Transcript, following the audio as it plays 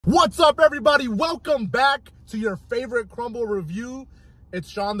What's up, everybody? Welcome back to your favorite Crumbl review. It's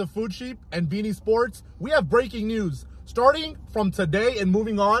Sean the Food Sheep and Beanie Sports. We have breaking news. Starting from today and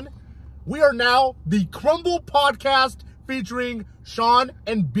moving on, we are now the Crumbl podcast featuring Sean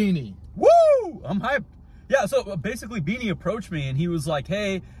and Beanie. Woo! I'm hyped. Yeah, so basically Beanie approached me and he was like,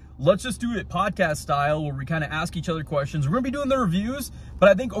 hey, let's just do it podcast style where we kind of ask each other questions. We're going to be doing the reviews, but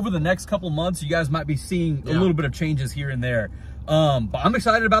I think over the next couple months, you guys might be seeing a little bit of changes here and there. But I'm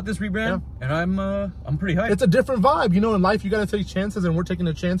excited about this rebrand, and I'm pretty hyped. It's a different vibe. You know, in life, you got to take chances, and we're taking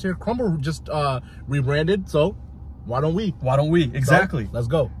a chance here. Crumbl just rebranded, so why don't we? Why don't we? Exactly. So, let's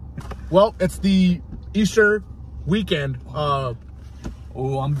go. Well, it's the Easter weekend I'm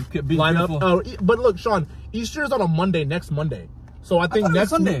being lineup. But look, Sean, Easter is on a Monday, next Monday. So I think next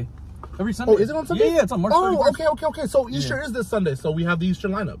Sunday. Every Sunday. Oh, is it on Sunday? Yeah, it's on March 31st. Oh, okay. So Easter is this Sunday, so we have the Easter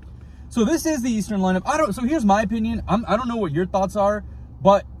lineup. So this is the Eastern lineup. So here's my opinion. I don't know what your thoughts are,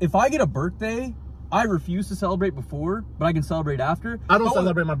 but if I get a birthday, I refuse to celebrate before, but I can celebrate after. I don't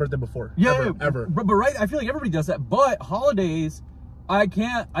celebrate my birthday before. Yeah, ever. But right, I feel like everybody does that. But holidays, I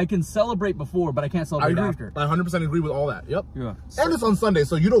can celebrate before, but I can't celebrate after. I 100% agree with all that. Yep. Yeah. And it's on Sunday,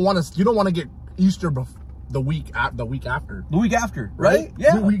 so you don't want to get Easter the week after. The week after, right?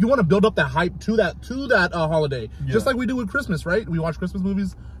 Yeah. You want to build up that hype to that holiday, just like we do with Christmas, right? We watch Christmas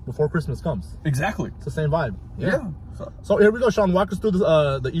movies before Christmas comes. Exactly. It's the same vibe. Yeah. So here we go, Sean. Walk us through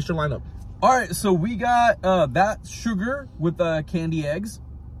the Easter lineup. All right. So we got that sugar with candy eggs.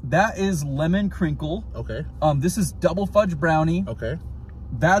 That is lemon crinkle. Okay. This is double fudge brownie. Okay.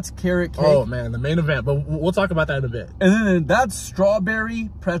 That's carrot cake. Oh man, the main event. But we'll talk about that in a bit. And then that's strawberry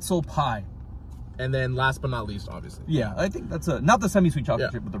pretzel pie. And then last but not least, obviously. Yeah, I think that's not the semi-sweet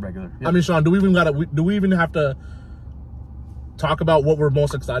chocolate chip, but the regular. Yeah. I mean, Sean, do we even have to talk about what we're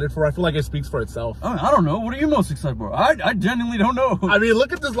most excited for? I feel like it speaks for itself. I don't know. What are you most excited for? I genuinely don't know. I mean,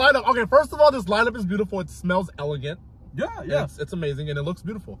 look at this lineup. Okay, first of all, this lineup is beautiful. It smells elegant. Yeah. It's amazing, and it looks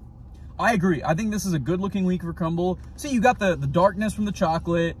beautiful. I agree. I think this is a good-looking week for Crumbl. See, you got the darkness from the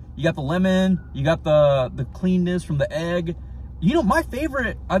chocolate. You got the lemon. You got the cleanness from the egg. You know, my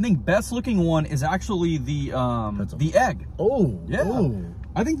favorite, I think, best-looking one is actually the egg. Oh. Yeah. Oh.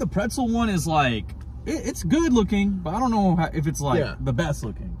 I think the pretzel one is like, it's good-looking, but I don't know if it's like the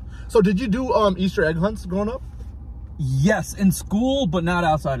best-looking. So did you do Easter egg hunts growing up? Yes, in school, but not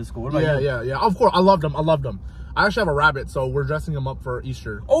outside of school. What about you? Yeah. Of course, I loved them. I actually have a rabbit, so we're dressing him up for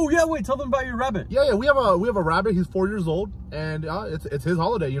Easter. Oh yeah, wait, tell them about your rabbit. Yeah, we have a rabbit. He's 4 years old, and it's his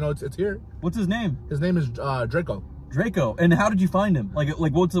holiday. You know, it's here. What's his name? His name is Draco. Draco. And how did you find him? Like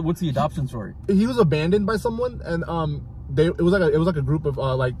what's the adoption story? He was abandoned by someone, and it was like a group of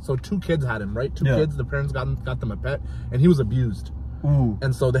so two kids had him, right? Two kids. The parents got them a pet, and he was abused. Ooh.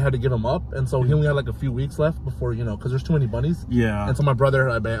 And so they had to give him up, and so he only had like a few weeks left before, you know, because there's too many bunnies. Yeah. And so my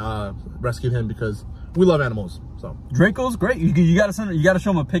brother rescued him because we love animals. So Draco's great. You gotta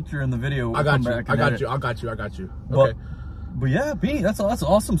show him a picture in the video. I got you. Okay. But yeah, B, that's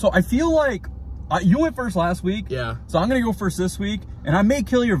awesome. So I feel like you went first last week. Yeah. So I'm gonna go first this week, and I may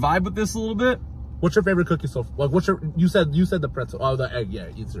kill your vibe with this a little bit. What's your favorite cookie so far? Like, you said the pretzel. Oh, the egg. Yeah,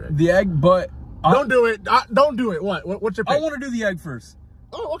 Easter egg. The egg, but don't do it. Don't do it. What's your pick? I want to do the egg first.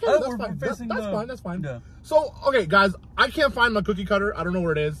 Oh, okay. That's fine. Yeah. So, okay, guys, I can't find my cookie cutter. I don't know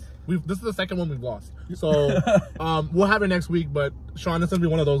where it is. This is the second one we've lost. So, we'll have it next week. But Sean, it's gonna be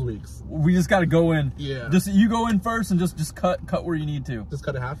one of those weeks. We just gotta go in. Yeah. Just you go in first and just cut where you need to. Just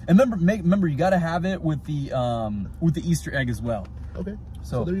cut it half. And remember, you gotta have it with the Easter egg as well. Okay.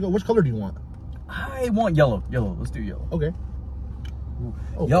 So there you go. Which color do you want? I want yellow. Let's do yellow. Okay.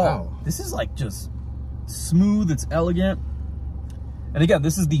 Oh, wow. This is like just smooth. It's elegant. And again,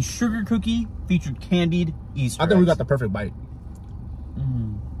 this is the sugar cookie featured candied Easter eggs. I think we got the perfect bite.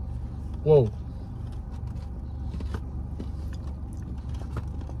 Whoa.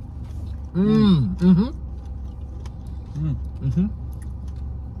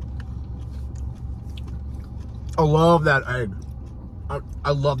 I love that egg.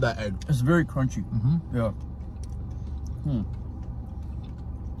 I love that egg. It's very crunchy. Yeah.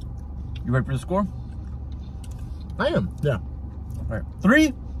 You ready for the score? I am. Yeah. All right.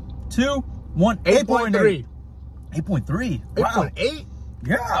 3, 2, 1. 8.3. 8.3. Wow. 8.8?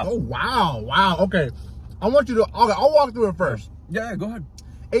 Yeah. Oh, wow. Okay. I'll walk through it first. Yeah, go ahead.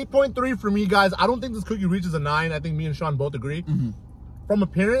 8.3 for me, guys. I don't think this cookie reaches a 9. I think me and Sean both agree. From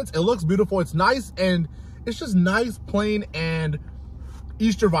appearance, it looks beautiful. It's nice, and it's just nice, plain, and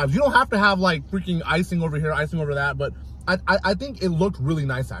Easter vibes. You don't have to have like freaking icing over here, icing over that, but I think it looked really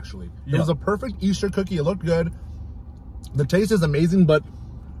nice, actually. It was a perfect Easter cookie. It looked good. The taste is amazing, but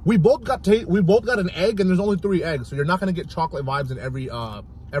we both got an egg, and there's only 3 eggs, so you're not gonna get chocolate vibes in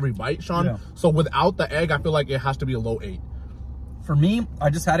every bite, Sean. Yeah. So without the egg, I feel like it has to be a low 8. For me, I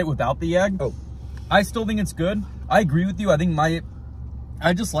just had it without the egg. Oh. I still think it's good. I agree with you. I think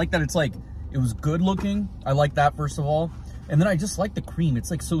I just like that it's like, it was good looking. I like that, first of all. And then I just like the cream.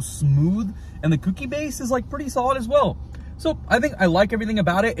 It's like so smooth. And the cookie base is like pretty solid as well. So I think I like everything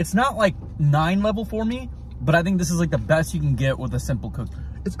about it. It's not like 9 level for me, but I think this is like the best you can get with a simple cookie.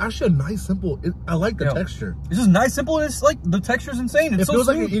 It's actually a nice, simple, I like the texture. It's just nice, simple, and it's like, the texture's insane. It's it so feels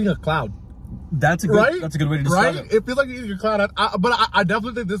smooth. like you're eating a cloud. That's a good way to describe it. It feels like you're eating a cloud. But I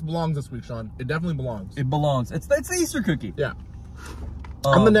definitely think this belongs this week, Sean. It definitely belongs. It belongs. It's the Easter cookie. Yeah.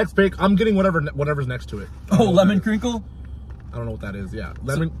 I'm the next pick. I'm getting whatever's next to it. Oh, lemon crinkle? I don't know what that is. Yeah.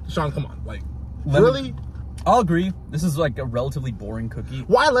 Lemon. Sean, come on. Like, lemon, really? I'll agree. This is like a relatively boring cookie.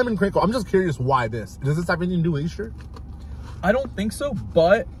 Why lemon crinkle? I'm just curious why this. Does this have anything to do with Easter? I don't think so,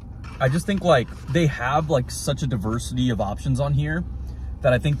 but I just think like they have like such a diversity of options on here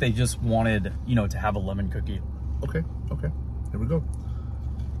that I think they just wanted, you know, to have a lemon cookie. Okay. Here we go.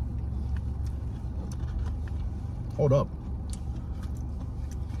 Hold up.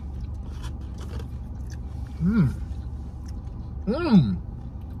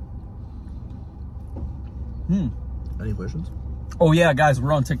 Any questions? Oh yeah, guys,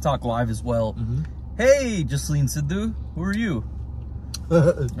 we're on TikTok live as well. Hey, Jasleen Sidhu, who are you?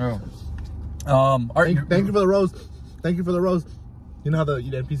 Thank you for the rose. Thank you for the rose. You know how the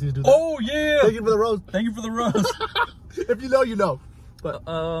NPCs do that? Oh yeah. Thank you for the rose. Thank you for the rose. If you know, you know. But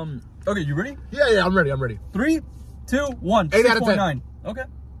okay, you ready? Yeah, I'm ready. 3, 2, 1. 8 out of 10. 6.9. Okay.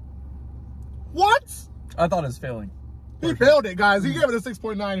 What? I thought it was failing. He failed it, guys. He gave it a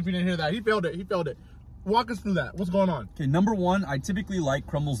 6.9 if you didn't hear that. He failed it. Walk us through that. What's going on? Okay, number 1, I typically like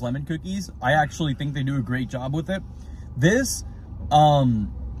Crumbl's lemon cookies. I actually think they do a great job with it. This, I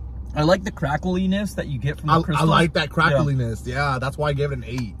like the crackliness that you get from the crystal. I like that crackliness. Yeah, that's why I gave it an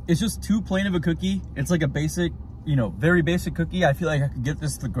 8. It's just too plain of a cookie. It's like a basic, you know, very basic cookie. I feel like I could get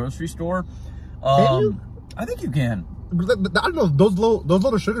this at the grocery store. Can you? I think you can. I don't know. Those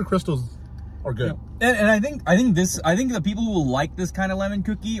little sugar crystals are good. Yeah. And I think the people who will like this kind of lemon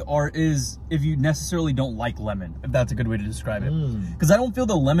cookie is if you necessarily don't like lemon, if that's a good way to describe it. Because I don't feel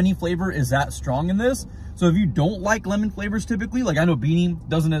the lemony flavor is that strong in this. So if you don't like lemon flavors typically, like I know Beanie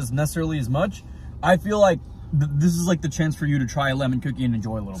doesn't necessarily as much, I feel like this is like the chance for you to try a lemon cookie and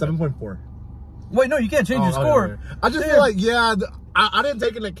enjoy a little 7.4. Wait, no, you can't change your score. Okay. I just feel like, I didn't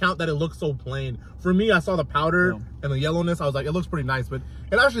take into account that it looks so plain. For me, I saw the powder and the yellowness. I was like, it looks pretty nice, but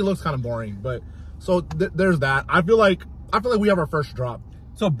it actually looks kind of boring. But so there's that. I feel like we have our first drop.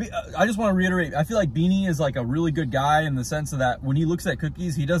 So I just want to reiterate, I feel like Beanie is like a really good guy in the sense of that when he looks at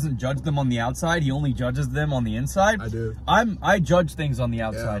cookies, he doesn't judge them on the outside. He only judges them on the inside. I do. I judge things on the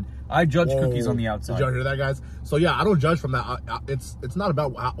outside. Yeah. I judge cookies on the outside. Did y'all hear that, guys? So yeah, I don't judge from that. It's not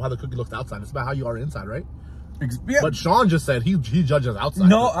about how the cookie looks outside. It's about how you are inside, right? Yeah. But Sean just said he judges outside.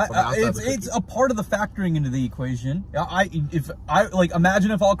 No, it's a part of the factoring into the equation.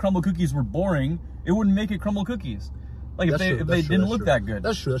 Imagine if all Crumbl cookies were boring, it wouldn't make it Crumbl cookies. Like if they didn't look that good.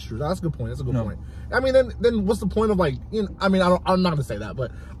 That's true. That's a good point. That's a good point. I mean, then what's the point of like? I'm not gonna say that,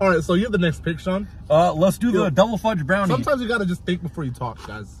 but all right. So you have the next pick, Sean. Let's do the double fudge brownie. Sometimes you gotta just think before you talk,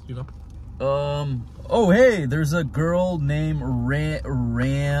 guys. You know. Oh hey, there's a girl named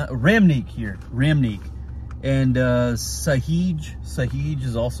Ramnik here. Ramnik. And Sahij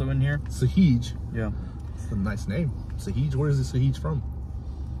is also in here. Sahij? Yeah. It's a nice name. Sahij, where is this Sahij from?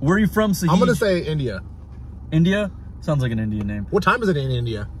 Where are you from, Sahij? I'm going to say India. India? Sounds like an Indian name. What time is it in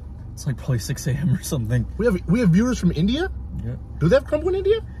India? It's like probably 6 a.m. or something. We have viewers from India? Yeah. Do they have Crumbl in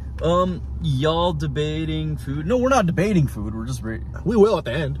India? Y'all debating food? No, we're not debating food. We're just... We will at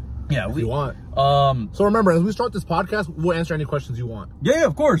the end. Yeah, if you want. So remember, as we start this podcast, we'll answer any questions you want. Yeah,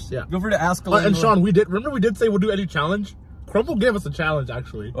 of course. Yeah. Feel free to ask. And Sean, we did say we'll do any challenge. Crumbl gave us a challenge,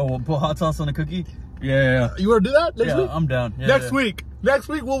 actually. Oh, we'll put hot sauce on a cookie? Yeah. You want to do that next week? I'm down. Yeah, next week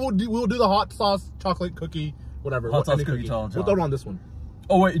we'll do the hot sauce chocolate cookie, whatever. Hot sauce cookie challenge. We'll throw it on this one.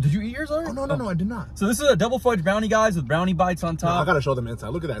 Oh wait, did you eat yours already? Oh, no, I did not. So this is a double fudge brownie, guys, with brownie bites on top. No, I gotta show them inside.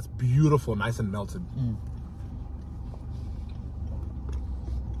 Look at that. It's beautiful, nice and melted.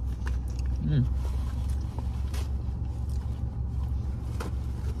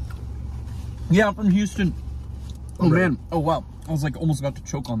 Yeah, I'm from Houston. Oh man. Oh wow. I was like almost about to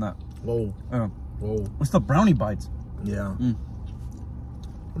choke on that. Whoa. Whoa. What's the brownie bites? Yeah. I'm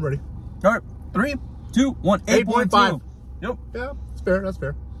ready. All right. 3, 2, 1. 8.5. Yep. Yeah, it's fair. That's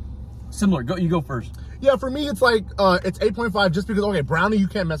fair. Similar. You go first. Yeah, for me it's like it's 8.5 just because brownie, you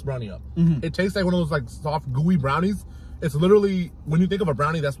can't mess brownie up. It tastes like one of those like soft gooey brownies. It's literally, when you think of a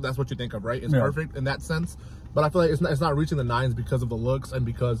brownie, that's what you think of, right? It's perfect in that sense. but I feel like it's not reaching the 9s because of the looks and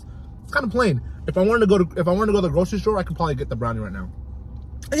because it's kind of plain. If I wanted to go to the grocery store, I could probably get the brownie right now.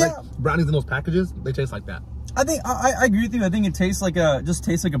 Yeah, like, brownies in those packages, they taste like that. I think I agree with you. I think it tastes like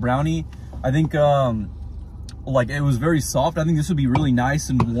a brownie. I think like it was very soft. I think this would be really nice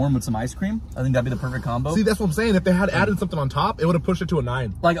and warm with some ice cream. I think that'd be the perfect combo. See, that's what I'm saying. If they had added something on top, it would have pushed it to a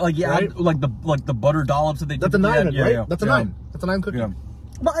 9. Like yeah, right? like the butter dollops that they. That's a 9, right? Yeah. That's a 9. That's a 9 cookie. Yeah.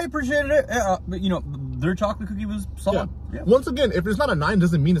 But I appreciated it. But you know, their chocolate cookie was solid. Yeah. Once again, if it's not a 9,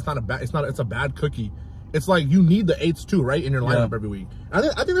 doesn't mean it's not a bad. It's a bad cookie. It's like you need the 8s too, right, in your lineup every week. I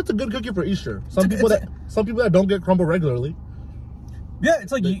think that's a good cookie for Easter. Some people that don't get Crumbl regularly. Yeah,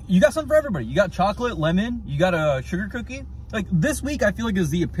 it's like you got something for everybody. You got chocolate, lemon, you got a sugar cookie. Like this week, I feel like is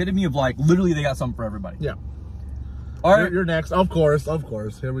the epitome of like literally they got something for everybody. Yeah. All right, you're next. Of course.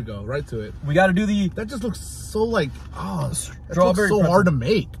 Here we go. Right to it. We got to do the. That just looks so like strawberry. So hard to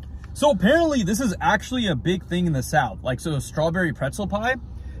make. So apparently, this is actually a big thing in the South. Like strawberry pretzel pie.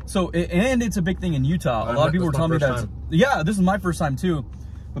 So and it's a big thing in Utah. A lot of people were telling me that. Yeah, this is my first time too.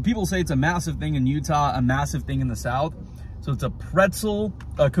 But people say it's a massive thing in Utah, a massive thing in the South. So it's a pretzel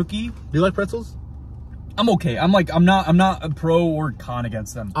cookie. Do you like pretzels? I'm okay. I'm not a pro or con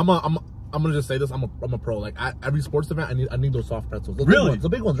against them. I'm gonna just say this. I'm a pro. Like at every sports event, I need those soft pretzels. Those really? The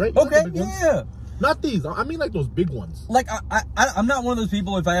big ones, right? Okay, yeah. Not these. I mean like those big ones. Like I'm not one of those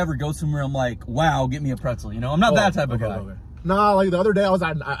people. If I ever go somewhere, I'm like, wow, get me a pretzel. You know, I'm not that type of guy. Okay. Nah, like the other day I was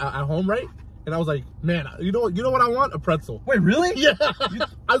at home, right? And I was like, man, you know what I want? A pretzel. Wait, really? Yeah.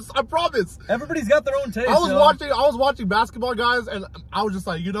 I promise. Everybody's got their own taste. I was watching basketball, guys, and I was just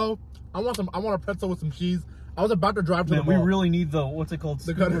like, I want a pretzel with some cheese. I was about to drive to the mall. We really need the what's it called?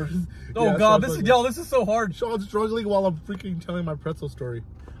 The cutters. Oh God, this is so hard. Sean's struggling while I'm freaking telling my pretzel story.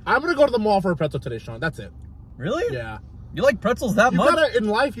 I'm gonna go to the mall for a pretzel today, Sean. That's it. Really? Yeah. You like pretzels that much? In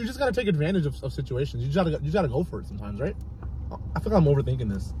life, you just gotta take advantage of situations. You gotta go for it sometimes, right? I feel like I'm overthinking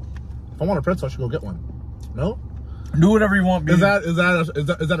this. If I want a pretzel, I should go get one. No? Do whatever you want, baby. Is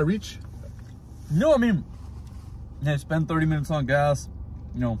that a reach? No, I mean, yeah, spend 30 minutes on gas,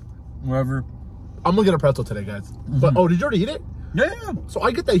 wherever. I'm gonna get a pretzel today, guys. But did you already eat it? Yeah. So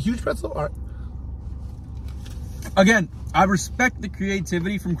I get that huge pretzel? All right. Again, I respect the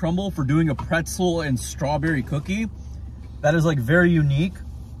creativity from Crumbl for doing a pretzel and strawberry cookie. That is like very unique.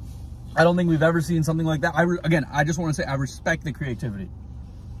 I don't think we've ever seen something like that. I just want to say I respect the creativity.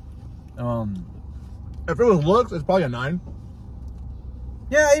 If it was looks, it's probably a 9.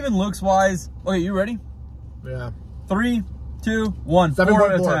 Yeah, even looks wise. Okay, you ready? Yeah. 3, 2, 1. 7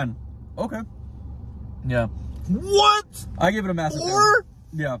 4 out of 10. Okay. Yeah. What? I give it a massive 4?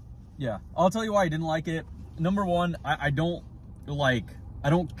 Yeah. I'll tell you why I didn't like it. Number one, I don't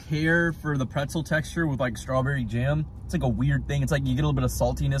care for the pretzel texture with like strawberry jam. It's like a weird thing. It's like you get a little bit of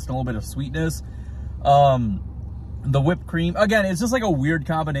saltiness and a little bit of sweetness. The whipped cream, again, it's just like a weird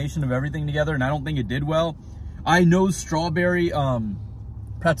combination of everything together, and I don't think it did well. I know strawberry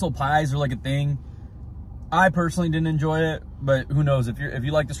pretzel pies are like a thing. I personally didn't enjoy it, but who knows? If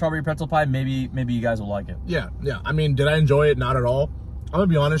you like the strawberry pretzel pie, maybe you guys will like it. Yeah. I mean, did I enjoy it? Not at all. I'm gonna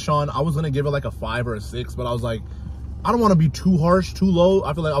be honest, Sean. I was gonna give it like a 5 or a 6, but I was like, I don't want to be too harsh, too low.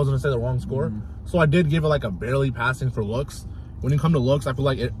 I feel like I was gonna say the wrong score, so I did give it like a barely passing for looks. When you come to looks, I feel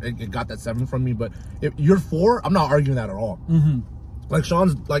like it got that 7 from me. But if you're 4, I'm not arguing that at all. Like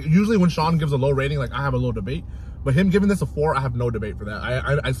Sean's, like usually when Sean gives a low rating, like I have a little debate. But him giving this a 4, I have no debate for that.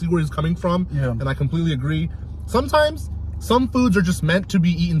 I see where he's coming from, and I completely agree. Sometimes some foods are just meant to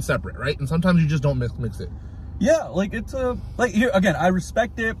be eaten separate, right? And sometimes you just don't mix it. Yeah, like it's like here again, I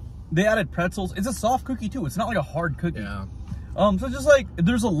respect it. They added pretzels. It's a soft cookie too. It's not like a hard cookie. Yeah. So just like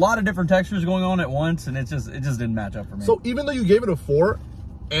there's a lot of different textures going on at once, and it just didn't match up for me. So even though you gave it a 4,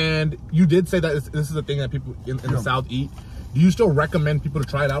 and you did say that this is a thing that people in the South eat, do you still recommend people to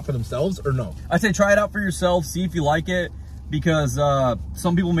try it out for themselves or no? I say try it out for yourself, see if you like it, because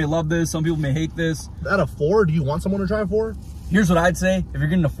some people may love this, some people may hate this. At a 4, do you want someone to try a 4? Here's what I'd say: if you're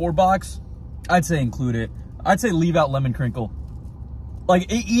getting a 4 box, I'd say include it. I'd say leave out lemon crinkle.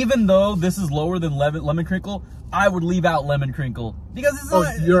 Like even though this is lower than lemon crinkle, I would leave out lemon crinkle because it's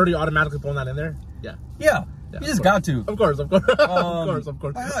not. You're already automatically throwing that in there. Yeah. You just got to. Of course. of course.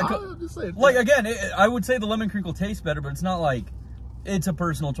 I'm just saying. Like again, I would say the lemon crinkle tastes better, but it's not like it's a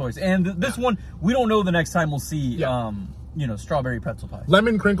personal choice. And this one, we don't know the next time we'll see. Strawberry pretzel pie.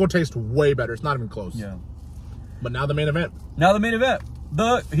 Lemon crinkle tastes way better. It's not even close. Yeah. But now the main event.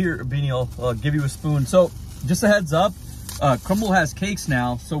 Here, Beanie, I'll give you a spoon. So just a heads up. Crumbl has cakes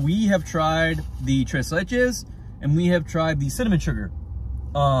now, so we have tried the tres leches and we have tried the cinnamon sugar.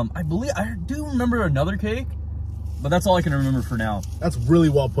 I do remember another cake but that's all I can remember for now. That's really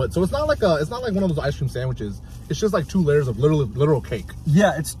well put. So it's not like one of those ice cream sandwiches. It's just like 2 layers of literal cake.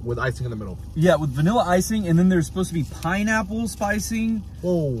 Yeah, it's with icing in the middle. Yeah, with vanilla icing, and then there's supposed to be pineapple spicing,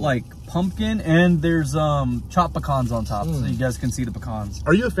 like pumpkin, and there's chopped pecans on top, so you guys can see the pecans.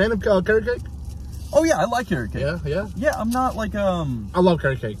 Are you a fan of carrot cake? Oh yeah, I like carrot cake. Yeah. I'm not like I love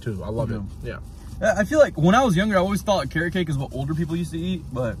carrot cake too. I love it. Yeah. I feel like when I was younger, I always thought carrot cake is what older people used to eat,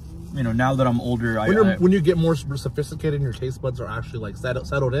 but you know, now that I'm older, when you get more sophisticated and your taste buds are actually like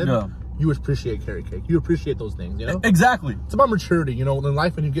settled in, you appreciate carrot cake. You appreciate those things, you know? Exactly. It's about maturity, you know. In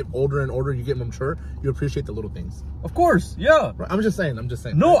life, when you get older and older, you get more mature. You appreciate the little things. Of course, yeah. Right? I'm just saying.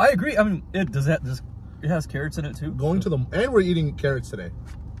 No, I agree. I mean, it has carrots in it too. And we're eating carrots today.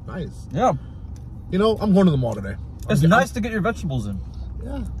 Nice. Yeah. You know, I'm going to the mall today. It's nice to get your vegetables in.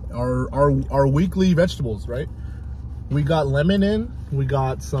 Yeah. Our weekly vegetables, right? We got lemon in. We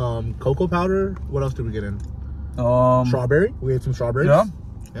got some cocoa powder. What else did we get in? Strawberry. We ate some strawberries. Yeah.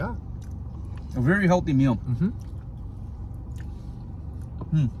 Yeah. A very healthy meal.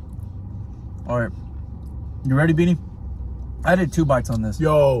 All right. You ready, Beanie? I did 2 bites on this.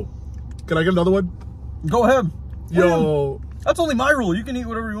 Yo. Can I get another one? Go ahead. Yo. That's only my rule. You can eat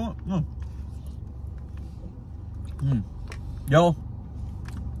whatever you want. Yo.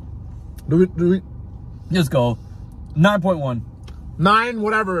 Do we? Just go. 9.1. 9,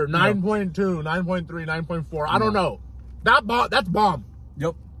 whatever. 9.2, 9.3, 9.4. I don't know. That's bomb.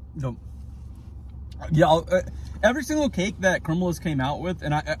 Yep. Yeah, every single cake that Crumbl has came out with,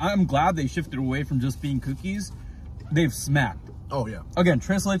 and I'm glad they shifted away from just being cookies, they've smacked. Oh, yeah. Again,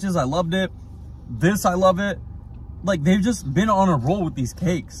 Tres Leches, I loved it. This, I love it. Like, they've just been on a roll with these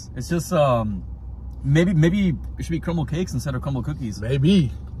cakes. It's just, maybe it should be Crumbl cakes instead of Crumbl cookies.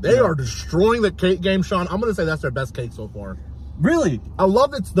 Maybe. They are destroying the cake game, Sean. I'm going to say that's their best cake so far. Really? I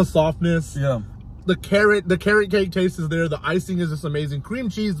love the softness. Yeah. The carrot cake taste is there. The icing is just amazing. Cream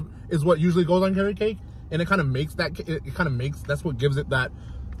cheese is what usually goes on carrot cake, and it kind of makes that's what gives it that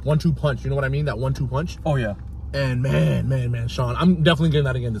 1-2 punch. You know what I mean? That 1-2 punch. Oh yeah. And man, Sean, I'm definitely getting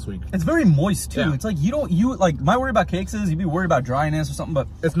that again this week. It's very moist too. Yeah. It's like you like my worry about cakes is you'd be worried about dryness or something, but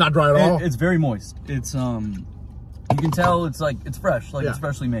it's not dry at all. It's very moist. It's you can tell it's like it's fresh, like it's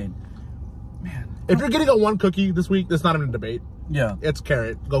freshly made. Man, if you're getting a 1 cookie this week, that's not even a debate. Yeah, it's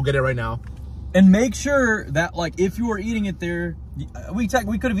carrot. Go get it right now. And make sure that, like, if you are eating it there, we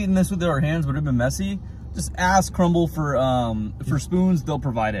could have eaten this with our hands, but it would have been messy. Just ask Crumbl for spoons. They'll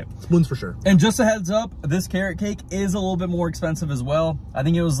provide it. Spoons for sure. And just a heads up, this carrot cake is a little bit more expensive as well. I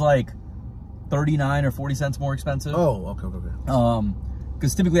think it was like 39 or 40 cents more expensive. Oh, okay.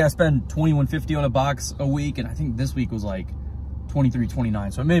 Because typically I spend $21.50 on a box a week, and I think this week was like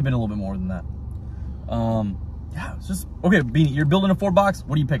 $23.29. So it may have been a little bit more than that. Yeah, it's just, okay, Beanie, you're building a 4-box.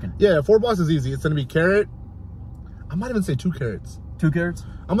 What are you picking? Yeah, 4-box is easy. It's going to be carrot. I might even say 2 carrots. 2 carrots?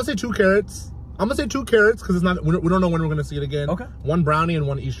 I'm going to say 2 carrots. I'm going to say 2 carrots because it's not. We don't know when we're going to see it again. Okay. 1 brownie and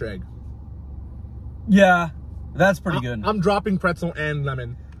 1 Easter egg. Yeah, that's pretty good. I'm dropping pretzel and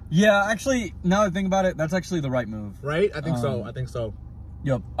lemon. Yeah, actually, now that I think about it, that's actually the right move. Right? I think so.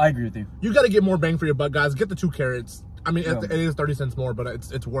 Yep, I agree with you. You got to get more bang for your buck, guys. Get the 2 carrots. I mean, it is 30 cents more, but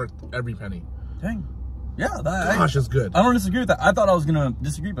it's worth every penny. Dang. Yeah, gosh, it's good. I don't disagree with that. I thought I was gonna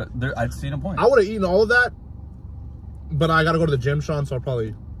disagree, but I'd seen a point. I would have eaten all of that, but I gotta go to the gym, Sean. So I'll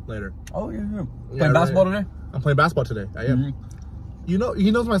probably later. Oh yeah. Playing basketball today? I'm playing basketball today. I am. You know,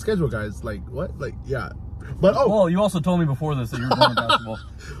 he knows my schedule, guys. Like what? Like yeah. But well, you also told me before this that you were playing basketball.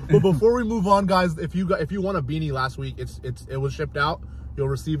 But before we move on, guys, if you won a beanie last week, it was shipped out. You'll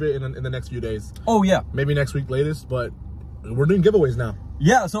receive it in the next few days. Oh yeah. Maybe next week latest, but we're doing giveaways now.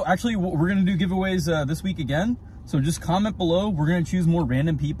 Yeah, so actually we're going to do giveaways this week again. So just comment below. We're going to choose more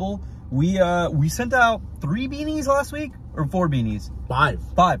random people. We sent out 3 beanies last week or 4 beanies? 5.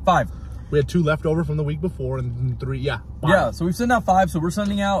 We had 2 left over from the week before and 3, yeah. 5. Yeah, so we've sent out 5. So we're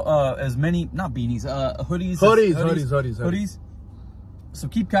sending out as many, not beanies, hoodies. So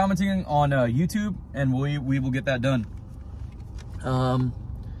keep commenting on YouTube and we will get that done.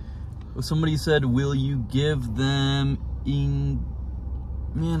 Somebody said, will you give them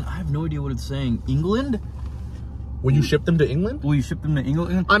man, I have no idea what it's saying. England? Will you ship them to England? Will you ship them to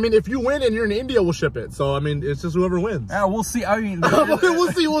England? I mean, if you win and you're in India, we'll ship it. So, I mean, it's just whoever wins. Yeah, we'll see. I mean, we'll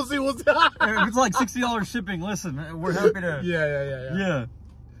see. If it's like $60 shipping, listen, we're happy to. Yeah.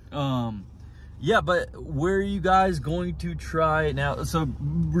 Yeah, but where are you guys going to try now? So,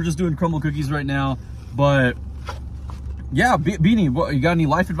 we're just doing Crumbl cookies right now. But, yeah, Beanie, what, you got any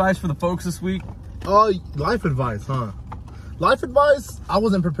life advice for the folks this week? Life advice, huh? Life advice? I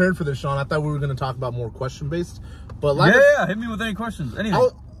wasn't prepared for this, Sean. I thought we were going to talk about more question-based. But yeah, hit me with any questions. Anything.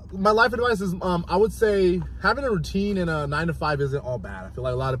 my life advice is, I would say having a routine in a 9 to 5 isn't all bad. I feel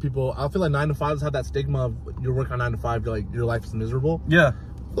like a lot of people, 9 to 5s have that stigma of you're working on 9 to 5, you're like, your life is miserable. Yeah.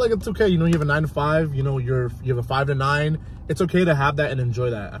 I feel like it's okay. You know, you have a 9 to 5, you know, you have a 5 to 9. It's okay to have that and enjoy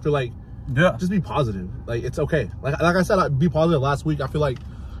that. I feel like, yeah, just be positive. Like, it's okay. Like I said, be positive last week. I feel like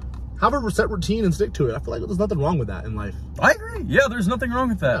have a set routine and stick to it. I feel like there's nothing wrong with that in life. I agree. Yeah, there's nothing wrong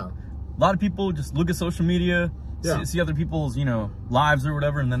with that. Yeah. A lot of people just look at social media, see other people's, you know, lives or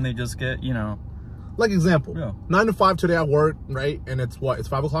whatever, and then they just get, you know. Like example, 9 to 5 today at work, right? And it's what? It's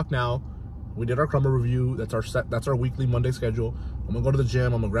 5 o'clock now. We did our Crumbl review. That's our weekly Monday schedule. I'm gonna go to the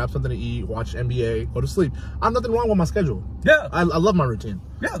gym. I'm gonna grab something to eat, watch NBA, go to sleep. I have nothing wrong with my schedule. Yeah. I love my routine.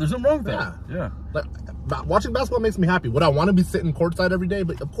 Yeah, there's nothing wrong with that. Yeah. Like, watching basketball makes me happy. Would I want to be sitting courtside every day?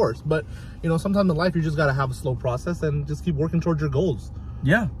 But of course. But you know, sometimes in life you just gotta have a slow process and just keep working towards your goals.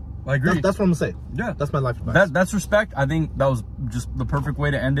 Yeah, I agree. That's what I'm gonna say. Yeah, that's my life advice. That's respect. I think that was just the perfect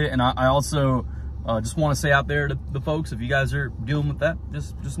way to end it. And I also just want to say out there to the folks, if you guys are dealing with that,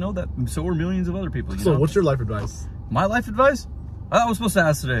 just know that so are millions of other people. You know? What's your life advice? My life advice? I was supposed to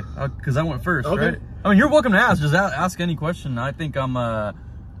ask today because I went first, right? I mean, you're welcome to ask. Just ask any question. I think I'm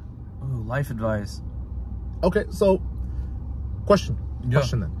life advice. Okay, so question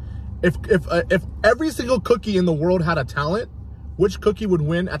then. If every single cookie in the world had a talent, which cookie would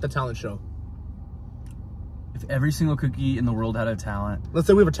win at the talent show? If every single cookie in the world had a talent. Let's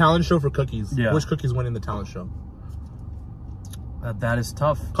say we have a talent show for cookies. Yeah. Which cookie's winning the talent show? That is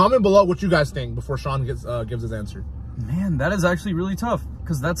tough. Comment below what you guys think before Sean gives his answer. Man, that is actually really tough.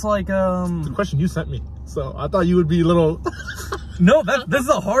 Because that's like... It's a question you sent me. So I thought you would be a little... No, this is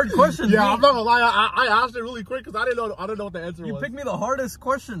a hard question. Yeah, I'm not gonna lie. I asked it really quick because I didn't know what the answer was. You picked me the hardest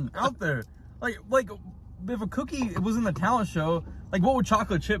question out there. Like if a cookie was in the talent show, like what would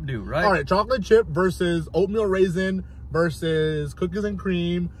chocolate chip do, right? All right, chocolate chip versus oatmeal raisin versus cookies and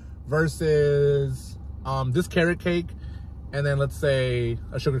cream versus this carrot cake, and then let's say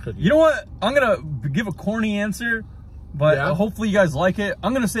a sugar cookie. You know what? I'm gonna give a corny answer, but hopefully you guys like it.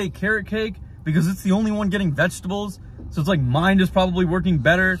 I'm gonna say carrot cake because it's the only one getting vegetables. So it's like mine is probably working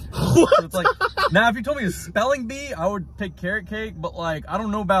better. So it's like, now if you told me a spelling bee, I would take carrot cake, but like, I don't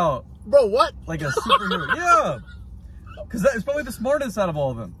know about... Bro, what? Like a superhero. Yeah. Because that is probably the smartest out of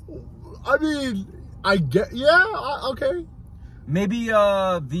all of them. I mean, okay. Maybe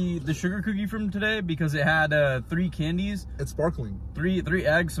the sugar cookie from today because it had 3 candies. It's sparkling. 3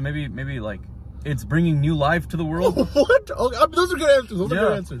 eggs, so maybe like it's bringing new life to the world. What? Okay, I mean, those are good answers.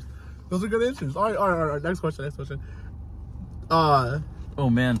 Those are good answers. All right. Next question. Oh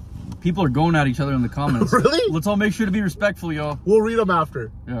man, people are going at each other in the comments. Really? Let's all make sure to be respectful, y'all. We'll read them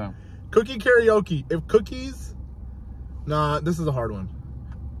after. Yeah. Cookie karaoke. If cookies... Nah, this is a hard one.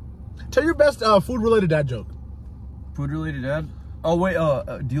 Tell your best food-related dad joke. Food-related dad? Oh, wait,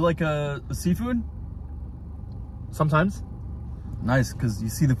 do you like seafood? Sometimes. Nice, because you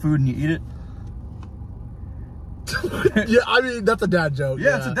see the food and you eat it. Yeah, I mean, that's a dad joke.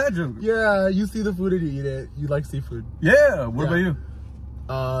 Yeah, it's a dad joke. Yeah, you see the food and you eat it. You like seafood. Yeah, what about you?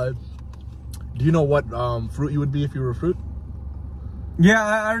 Do you know what fruit you would be if you were a fruit? Yeah,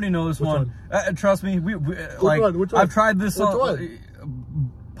 I already know this one. Trust me, Which one? I've tried this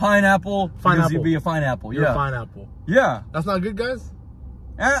pineapple. Because you'd be a pineapple. You're a pineapple. Yeah. That's not good, guys?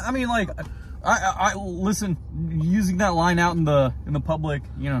 I mean, like, I listen, using that line out in the public,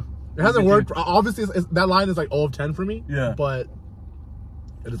 you know. It hasn't worked. Obviously, that line is like 0 of 10 for me. Yeah. But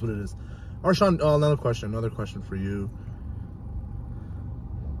it is what it is. All right, Sean, another question for you.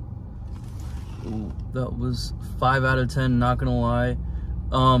 Ooh, that was 5 out of 10, not gonna lie.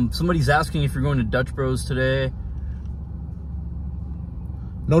 Somebody's asking if you're going to Dutch Bros today.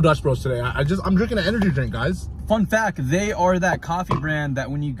 No Dutch Bros today. I'm drinking an energy drink, guys. Fun fact, they are that coffee brand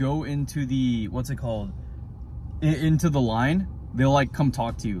that when you go into the, what's it called? Into the line, they'll like come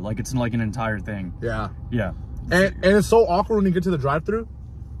talk to you. Like it's like an entire thing. Yeah. Yeah. And it's so awkward when you get to the drive-thru.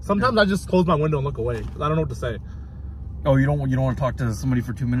 Sometimes I just close my window and look away. I don't know what to say. Oh, you don't want to talk to somebody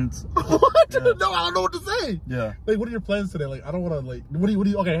for 2 minutes? What? Yeah. No, I don't know what to say. Yeah. Like, what are your plans today? Like, I don't want to, like, what do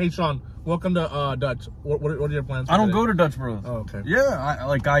you, okay, hey, Sean, welcome to Dutch. What are your plans I don't go to Dutch Bros. Oh, okay.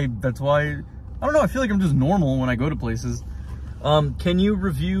 Yeah, that's why, I don't know, I feel like I'm just normal when I go to places. Can you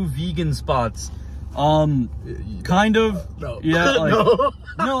review vegan spots? Kind of. No. Yeah, like, no.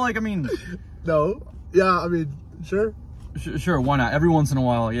 No, like, I mean. No. Yeah, I mean, sure. Sure, why not? Every once in a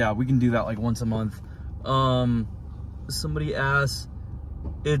while, yeah, we can do that like once a month. Somebody asks,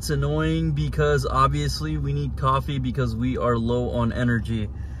 it's annoying because obviously we need coffee because we are low on energy.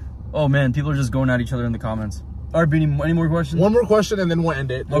 Oh man, people are just going at each other in the comments. All right, Beanie, any more questions? One more question and then we'll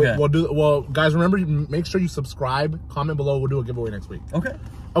end it. Okay. Well, guys, remember, make sure you subscribe, comment below. We'll do a giveaway next week. Okay.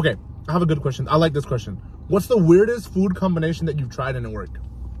 Okay, I have a good question. I like this question. What's the weirdest food combination that you've tried and it worked?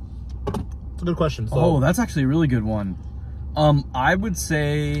 It's a good question. So, oh, that's actually a really good one. I would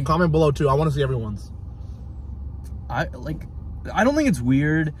say... Comment below, too. I want to see everyone's. I don't think it's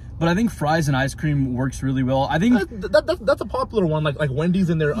weird, but I think fries and ice cream works really well. I think that's a popular one, like Wendy's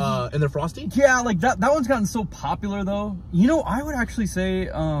in their Frosty. Yeah, like that one's gotten so popular though. You know, I would actually say,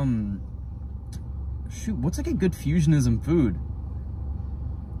 shoot, what's like a good fusionism food?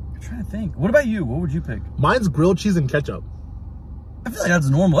 I'm trying to think. What about you? What would you pick? Mine's grilled cheese and ketchup. I feel like that's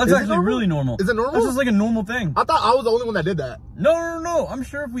normal. That's actually really normal. Is it normal? That's just like a normal thing. I thought I was the only one that did that. No. I'm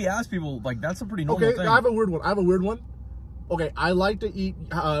sure if we ask people, like that's a pretty normal thing. Okay, I have a weird one. Okay, I like to eat,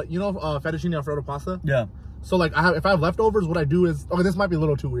 fettuccine Alfredo pasta. Yeah. So like, if I have leftovers, what I do is, okay, this might be a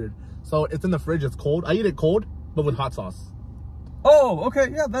little too weird. So it's in the fridge, it's cold. I eat it cold, but with hot sauce. Oh, okay,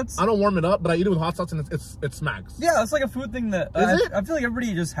 yeah, that's... I don't warm it up, but I eat it with hot sauce and it smacks. Yeah, it's like a food thing that... I feel like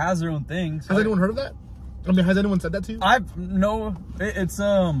everybody just has their own thing. So has anyone heard of that? I mean, has anyone said that to you?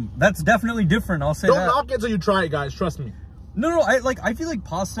 That's definitely different, I'll say that. Don't knock it until you try it, guys, trust me. No, I feel like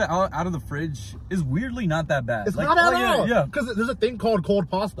pasta out of the fridge is weirdly not that bad. It's like, not at all. Yeah. Because there's a thing called cold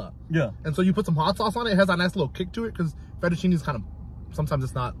pasta. Yeah. And so you put some hot sauce on it. It has a nice little kick to it because fettuccine is kind of, sometimes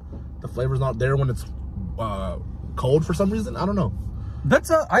it's not, the flavor's not there when it's cold for some reason. I don't know. It's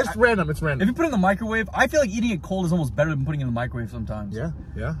random. It's random. If you put it in the microwave, I feel like eating it cold is almost better than putting it in the microwave sometimes. Yeah,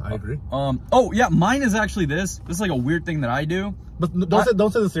 I agree. Oh yeah, mine is actually this. This is like a weird thing that I do. But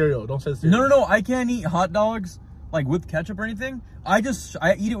don't say the cereal. Don't say the cereal. No. I can't eat hot dogs like with ketchup or anything. I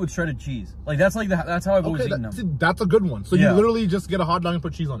eat it with shredded cheese. Like that's how I've always eaten them. See, that's a good one. So you literally just get a hot dog and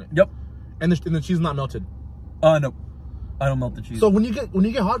put cheese on it. Yep. And the cheese is not melted. No, I don't melt the cheese. So when you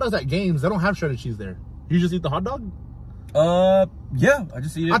get hot dogs at games, they don't have shredded cheese there. You just eat the hot dog. Yeah, I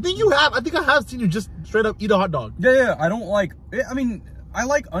just eat it. I think I have seen you just straight up eat a hot dog. Yeah. I don't like. I mean, I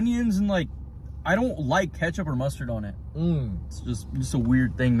like onions and like. I don't like ketchup or mustard on it. It's just a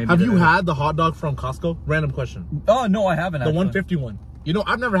weird thing. Maybe. Have you had the hot dog from Costco? Random question. Oh no, I haven't. The 150 one. You know,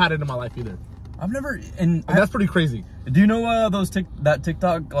 I've never had it in my life either. I've never, that's pretty crazy. Do you know that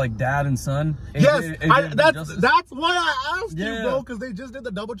TikTok like dad and son? Yes, that's why I asked you, bro, because they just did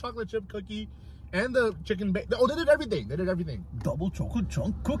the double chocolate chip cookie and the chicken bake. Oh, they did everything. Double chocolate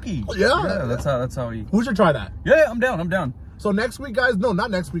chunk cookie. Yeah, that's how we. We should try that. Yeah, I'm down. So next week, guys. No,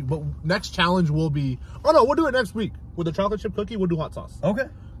 not next week, but next challenge will be. Oh no, we'll do it next week with the chocolate chip cookie. We'll do hot sauce. Okay.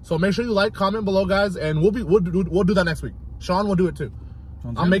 So make sure you like, comment below, guys, and we'll do that next week. Sean will do it too.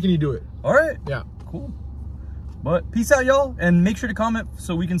 I'm making you do it. All right. Yeah. Cool. But peace out, y'all, and make sure to comment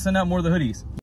so we can send out more of the hoodies.